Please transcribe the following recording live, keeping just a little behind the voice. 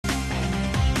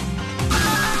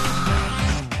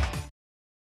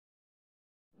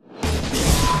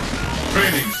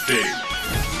training stage.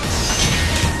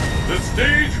 The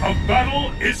stage of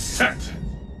battle is set.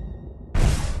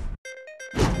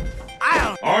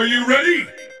 Are you ready?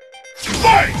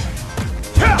 Fight!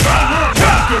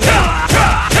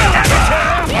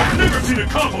 I've never seen a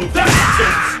combo that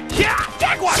intense!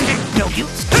 No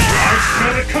use! I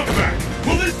smell a comeback!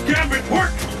 Will this gambit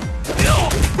work?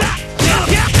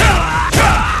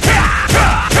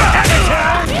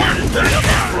 Where did that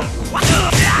come from?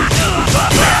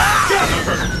 Gather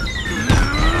her!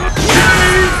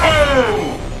 K.O.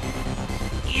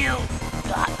 You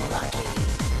got lucky.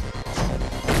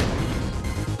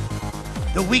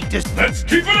 The weakness. Let's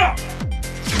keep it up!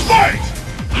 Fight!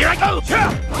 Here I go!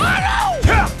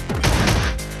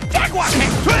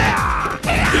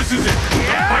 This is it! The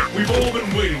fight we've all been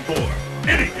waiting for!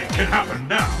 Anything can happen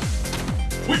now!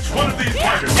 Which one of these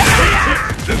fighters will tip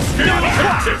the scale of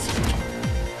test?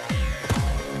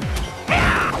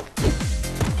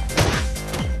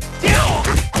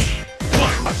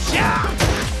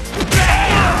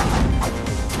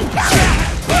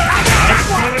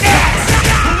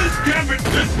 Will this gambit?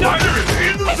 This fighter is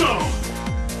in the zone!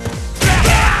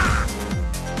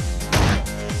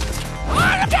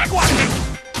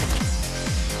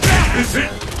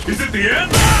 Is it the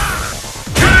end?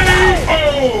 K.O.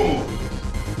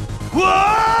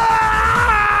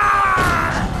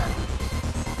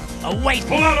 Await!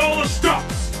 Pull out all the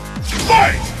stops!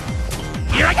 Fight!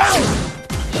 Here I go!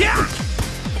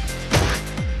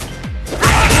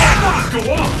 Let's go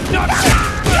on!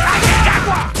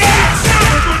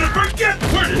 We're going to forget!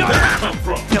 Where did that come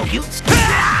from? No use!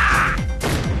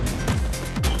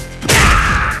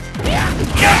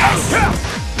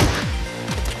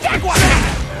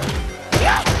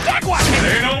 It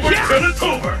ain't over till it's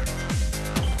over!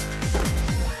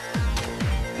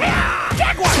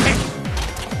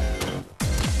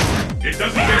 It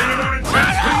doesn't get any more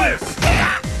intense than this!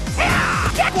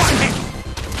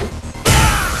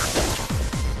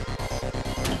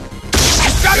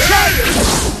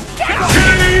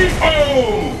 K.O.